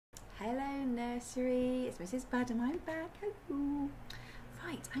Hello nursery, it's Mrs. Bud and I'm back. Hello.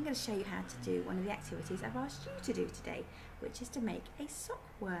 Right, I'm going to show you how to do one of the activities I've asked you to do today, which is to make a sock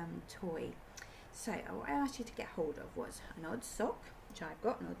worm toy. So what I asked you to get hold of was an odd sock, which I've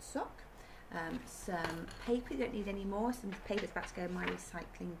got, an odd sock, some paper, you don't need any more, some paper's about to go in my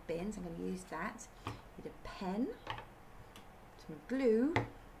recycling bins, I'm going to use that. You need a pen, some glue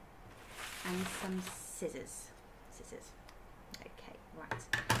and some scissors. Okay, right.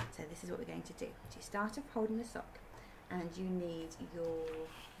 So this is what we're going to do. So you start off holding the sock and you need your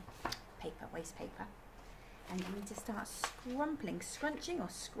paper, waste paper, and you need to start scrunching or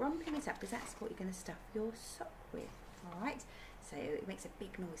scrumping it up because that's what you're going to stuff your sock with. Alright, so it makes a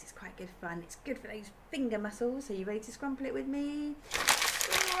big noise, it's quite good fun, it's good for those finger muscles. So you ready to scrumple it with me?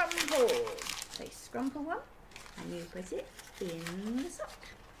 Scrumple! So you scrumple one and you put it in the sock.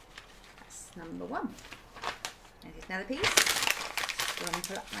 That's number one. And here's another piece.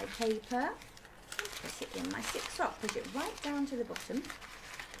 Crumple up my paper, put it in my stick sock, push it right down to the bottom.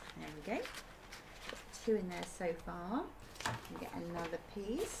 There we go. Got two in there so far. And get another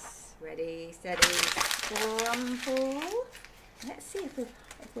piece. Ready, steady, crumple. Let's see if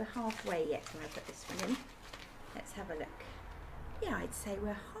we're halfway yet when I put this one in. Let's have a look. Yeah, I'd say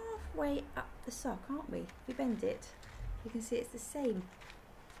we're halfway up the sock, aren't we? If we bend it, you can see it's the same.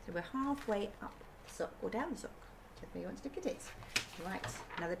 So we're halfway up the sock or down the sock. If you want to look at it. Right,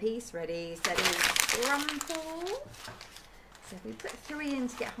 another piece, ready, steady, crumple. So if we put three in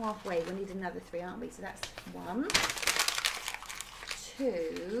to get halfway, we'll need another three, aren't we? So that's 1,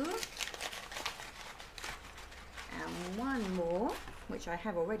 2, and one more, which I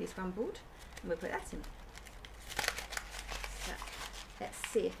have already scrumpled, and we'll put that in. So let's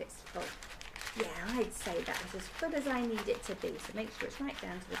see if it's full. Yeah, I'd say that was as full as I need it to be. So make sure it's right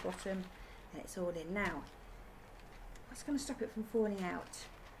down to the bottom, and it's all in now. What's going to stop it from falling out?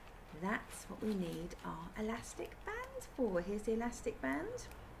 That's what we need our elastic band for. Here's the elastic band.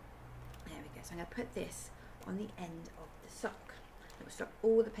 There we go. So I'm going to put this on the end of the sock. It will stop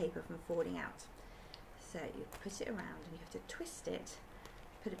all the paper from falling out. So you put it around and you have to twist it,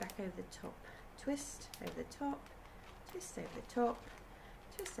 put it back over the top, twist over the top, twist over the top,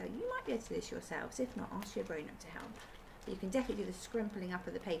 twist over. You might be able to do this yourselves. If not, ask your grown-up to help. But you can definitely do the scrumpling up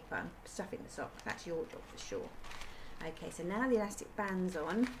of the paper and stuffing the sock. That's your job for sure. Okay, so now the elastic band's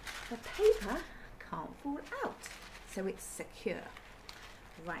on, the paper can't fall out, so it's secure.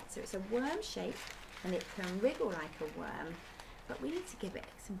 Right, so it's a worm shape and it can wriggle like a worm, but we need to give it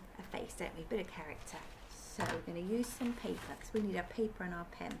a face, don't we? A bit of character. So we're going to use some paper because we need our paper and our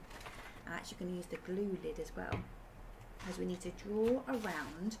pen. I'm actually going to use the glue lid as well, as we need to draw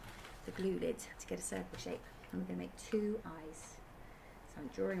around the glue lid to get a circle shape. And we're going to make two eyes. So I'm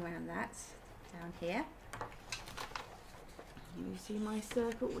drawing around that down here. You see my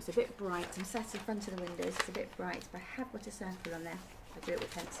circle? Oh, it's a bit bright. I'm sat in front of the windows, it's a bit bright, but I have got a circle on there. I do it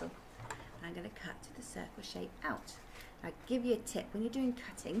with pencil. And I'm going to cut the circle shape out. I'll give you a tip. When you're doing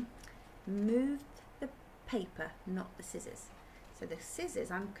cutting, move the paper, not the scissors. So the scissors,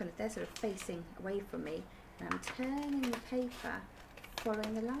 they're sort of facing away from me, and I'm turning the paper,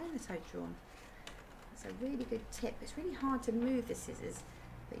 following the line that I've drawn. That's a really good tip. It's really hard to move the scissors,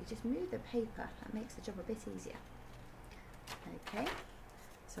 but you just move the paper. That makes the job a bit easier. Okay,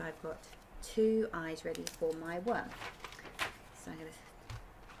 so I've got two eyes ready for my worm. So I'm going to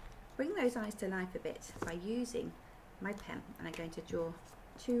bring those eyes to life a bit by using my pen, and I'm going to draw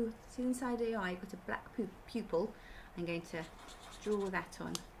two. See inside the eye, I've got a black pupil. I'm going to draw that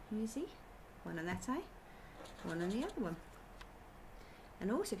on. Can you see? One on that eye, one on the other one.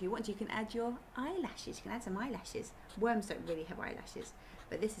 And also, if you want, you can add your eyelashes. You can add some eyelashes. Worms don't really have eyelashes,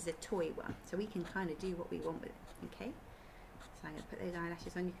 but this is a toy one, so we can kind of do what we want with it. Okay. So I'm going to put those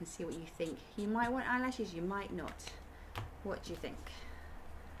eyelashes on. You can see what you think. You might want eyelashes, you might not. What do you think?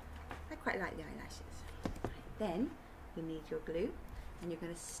 I quite like the eyelashes. Right, then you need your glue, and you're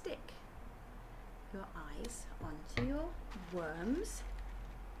going to stick your eyes onto your worm's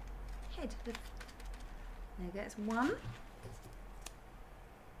head. There you go, that's one.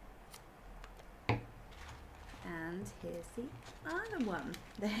 And here's the other one.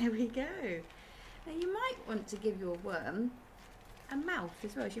 There we go. Now you might want to give your worm a mouth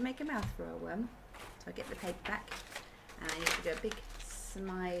as well. As you make a mouth for a worm. So I get the paper back and I need to do a big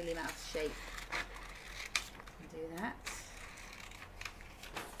smiley mouth shape. Do that.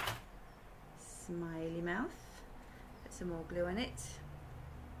 Smiley mouth. Put some more glue on it.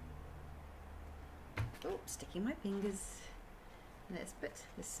 Oh, sticking my fingers. Let's put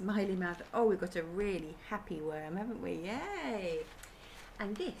the smiley mouth. Oh, we've got a really happy worm, haven't we? Yay!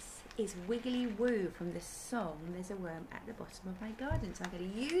 And this is Wiggly Woo from the song There's a Worm at the Bottom of My Garden. So I'm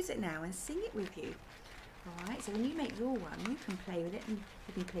going to use it now and sing it with you. Alright, so when you make your worm, you can play with it and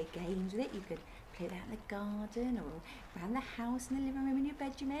you can play games with it. You could play that in the garden or around the house, in the living room, in your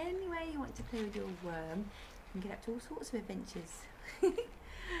bedroom, anywhere you want to play with your worm. You can get up to all sorts of adventures.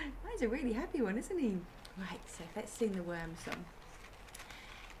 Mine's a really happy one, isn't he? Right, so let's sing the worm song.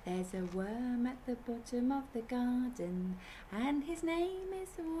 There's a worm at the bottom of the garden, and his name is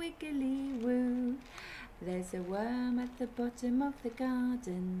Wiggly Woo. There's a worm at the bottom of the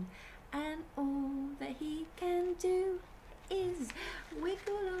garden, and all that he can do is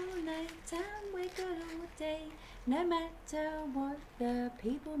wiggle all night and wiggle all day. No matter what the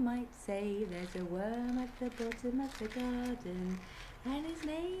people might say, there's a worm at the bottom of the garden, and his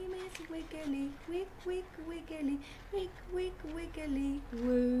name is Wiggly, wig, wig, wiggly, wig, wig, wiggly,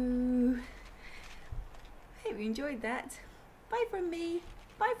 woo. I hope you enjoyed that. Bye from me.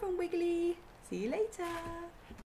 Bye from Wiggly. See you later.